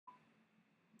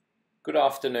Good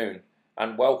afternoon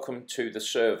and welcome to the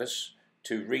service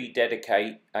to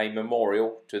rededicate a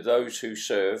memorial to those who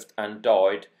served and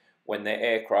died when their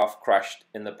aircraft crashed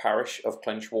in the parish of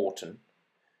Clenchwarton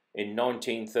in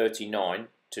 1939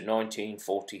 to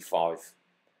 1945.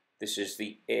 This is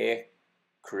the Air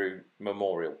Crew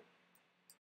Memorial.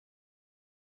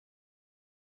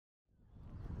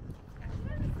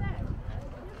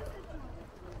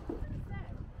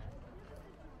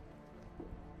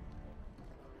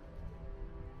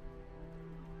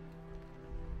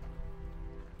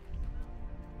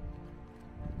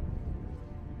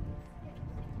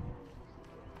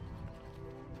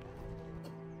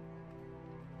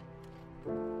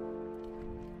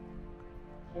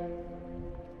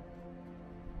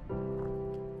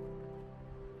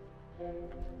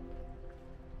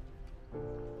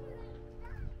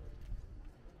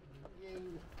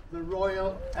 The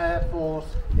Royal Air Force.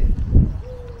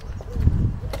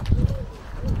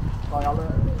 I'll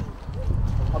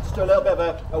just do a little bit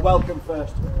of a welcome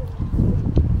first.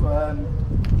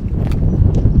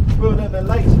 We're a little bit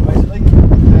late, basically.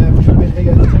 We should have been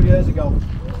here 2 years ago,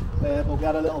 but we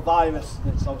had a little virus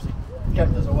that's obviously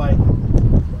kept us away.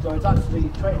 So it's actually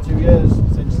 22 years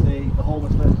since the hall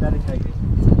was first dedicated.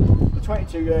 The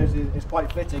 22 years is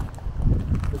quite fitting.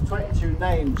 There's 22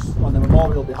 names on the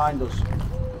memorial behind us.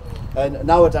 And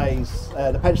nowadays,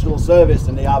 the pensionable service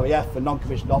in the RAF for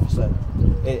non-commissioned officer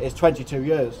is 22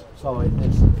 years, so it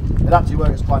actually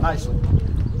works quite nicely.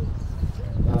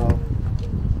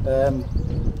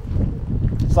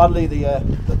 Sadly,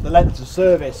 the length of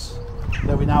service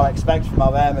that we now expect from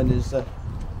our airmen is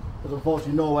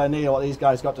unfortunately nowhere near what these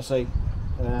guys got to see.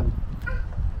 And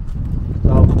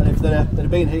if they'd have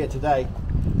been here today,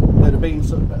 they'd have been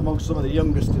amongst some of the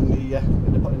youngest in the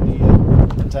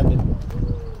attending.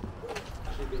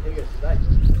 Here today,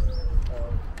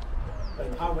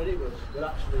 and how many of us would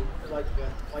actually,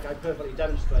 like I perfectly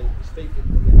demonstrate, speaking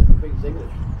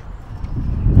English.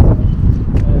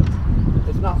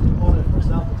 It's an absolute honour for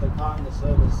myself to take part in the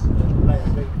service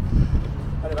today.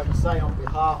 And if I can say on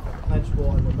behalf of the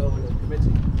Clenchwarton Memorial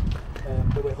Committee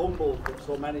that we're humbled that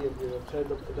so many of you have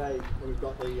turned up today when we've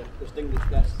got the distinguished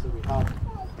guests that we have.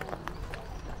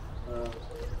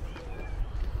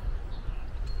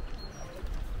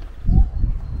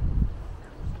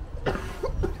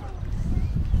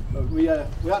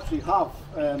 We actually have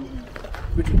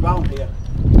Richard Brown here,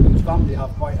 whose family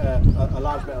have quite a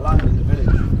large bit of land in the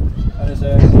village. And as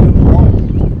a young boy,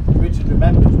 Richard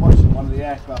remembers watching one of the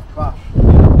aircraft crash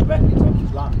directly on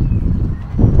his land.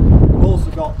 We've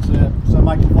also got Sir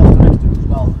Michael Foster next to him as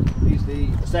well. He's the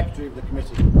secretary of the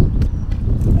committee.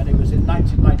 And it was in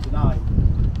 1999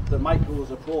 that Michael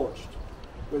was approached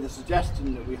with a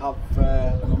suggestion that we have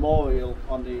a memorial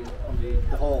on the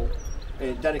hall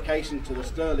in dedication to the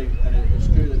Sterling and a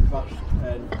screw that crashed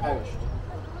and perished.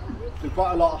 Through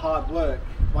quite a lot of hard work,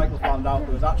 Michael found out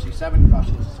there was actually 7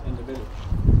 crashes in the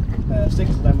village. 6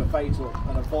 of them were fatal,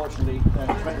 and unfortunately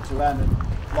 22 airmen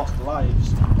lost their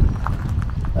lives.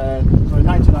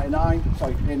 So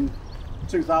in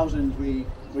 2000 we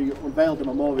unveiled the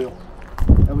memorial,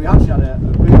 and we actually had a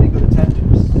really good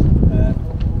attendance.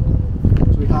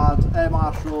 So we had Air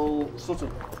Marshal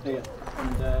Sutton here,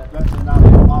 and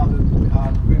Representative Martin, we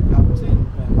had Group Captain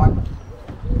Bagman.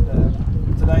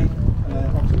 Today,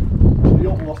 obviously, the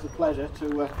York lost the pleasure to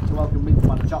welcome me to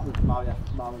the chaplain from RAF.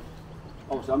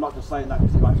 Obviously, I'm not just saying that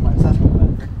because he likes my assessment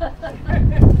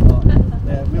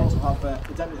but we also have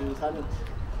the Deputy Lieutenant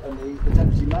and the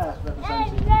Deputy Mayor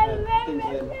representing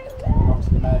Kingsley and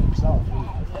obviously the Mayor himself.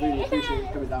 We really appreciate you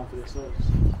coming down for this service.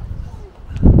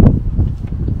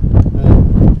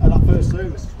 And our first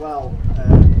service as well,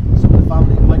 some of the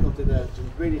family, Michael did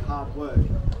some really hard work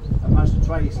and managed to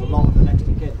trace a lot of the next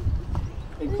of kin,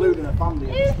 including a family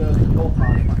of the Sterling Court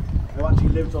party who actually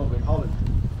lived over in Holland.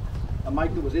 And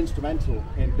Michael was instrumental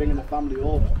in bringing the family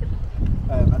over,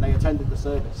 and they attended the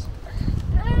service.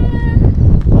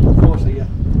 Unfortunately,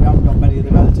 we haven't got many of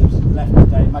the relatives left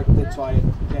today. Michael did try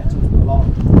and get in touch with a lot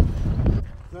of them.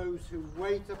 Those who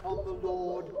wait upon the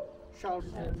Lord shall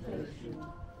temptation,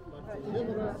 but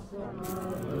deliver us from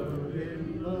evil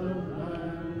in the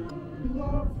land.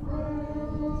 The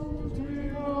frailty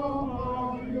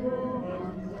of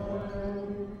human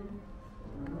frame,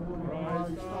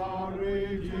 Christ our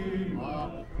Redeemer,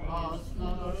 cast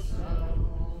not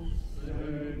ourselves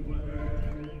in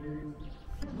vain.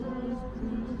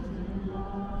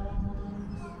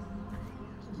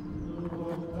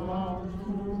 Look down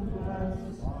to bless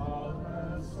our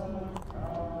blessed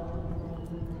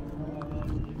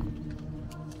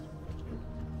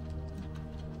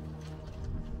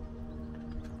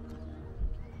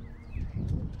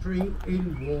history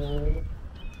in war,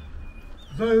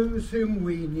 those whom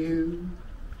we knew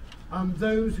and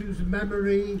those whose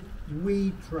memory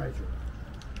we treasure,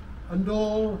 and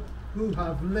all who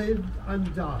have lived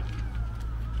and died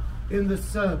in the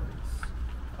service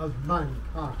of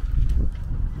mankind.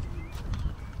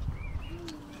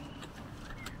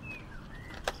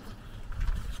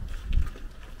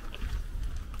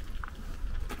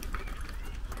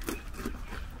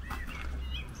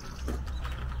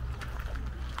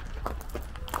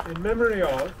 In memory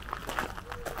of,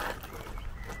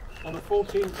 on the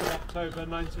 14th of October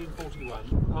 1941,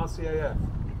 RCAF,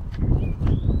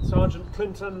 Sergeant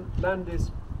Clinton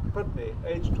Landis Putney,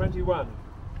 aged 21,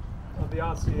 of the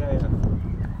RCAF.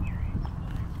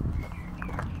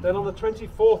 Then on the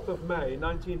 24th of May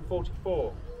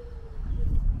 1944,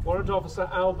 Warrant Officer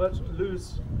Albert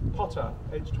Lewis Potter,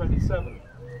 aged 27.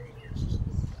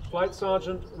 Flight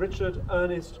Sergeant Richard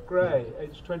Ernest Gray,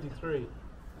 aged 23.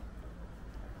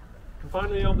 And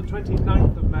finally, on the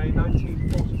 29th of May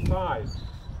 1945,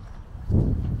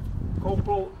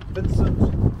 Corporal Vincent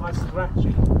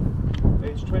Maestracci,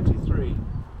 aged 23,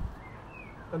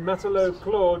 and Matelot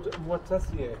Claude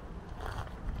Moitessier,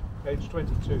 aged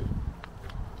 22.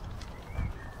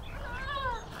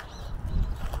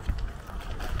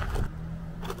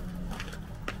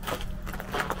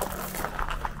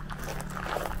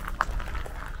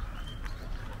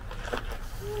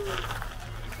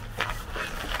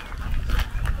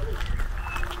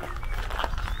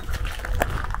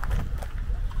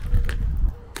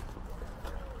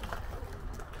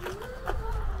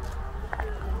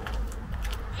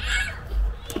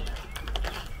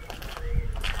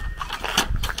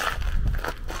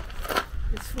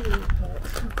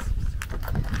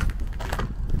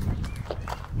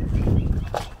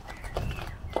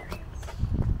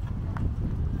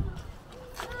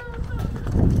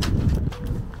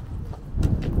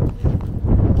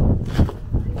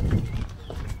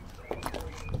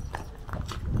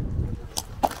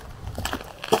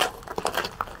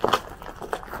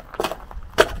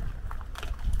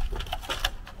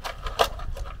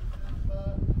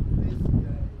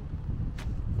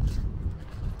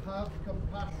 Have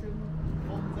compassion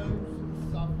on those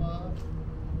who suffer,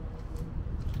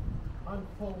 and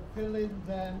fulfill in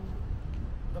them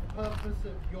the purpose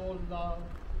of your love,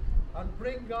 and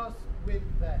bring us with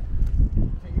them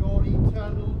to your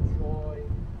eternal joy,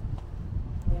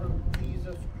 through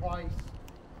Jesus Christ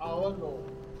our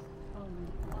Lord.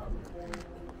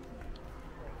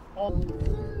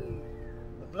 Amen.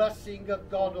 The blessing of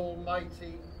God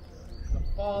Almighty, the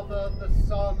Father, the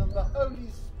Son, and the Holy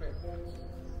Spirit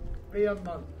be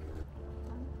among you.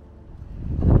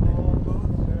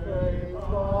 Save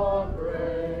our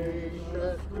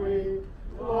gracious Queen,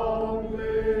 long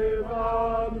live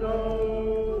our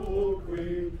noble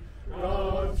Queen,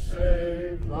 God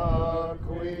save the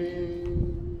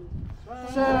Queen.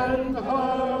 Send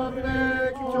her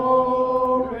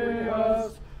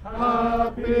victorious,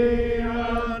 happy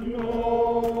and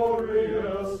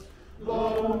glorious,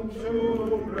 long to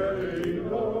reign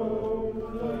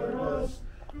over us.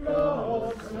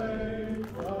 God save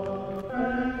the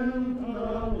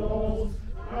lost,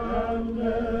 and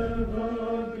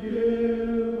never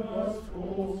give us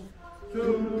cause to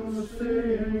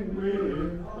sing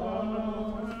with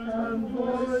heart and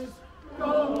voice.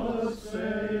 God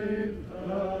save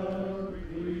the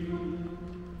Queen.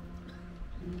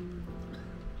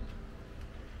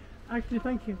 Actually,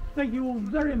 thank you. Thank you all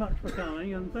very much for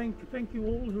coming, and thank you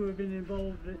all who have been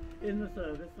involved in the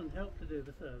service and helped to do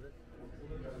the service.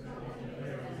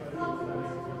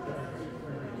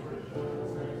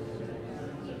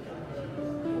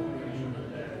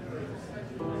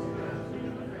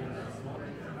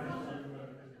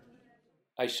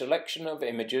 A selection of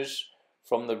images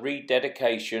from the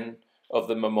rededication of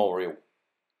the memorial.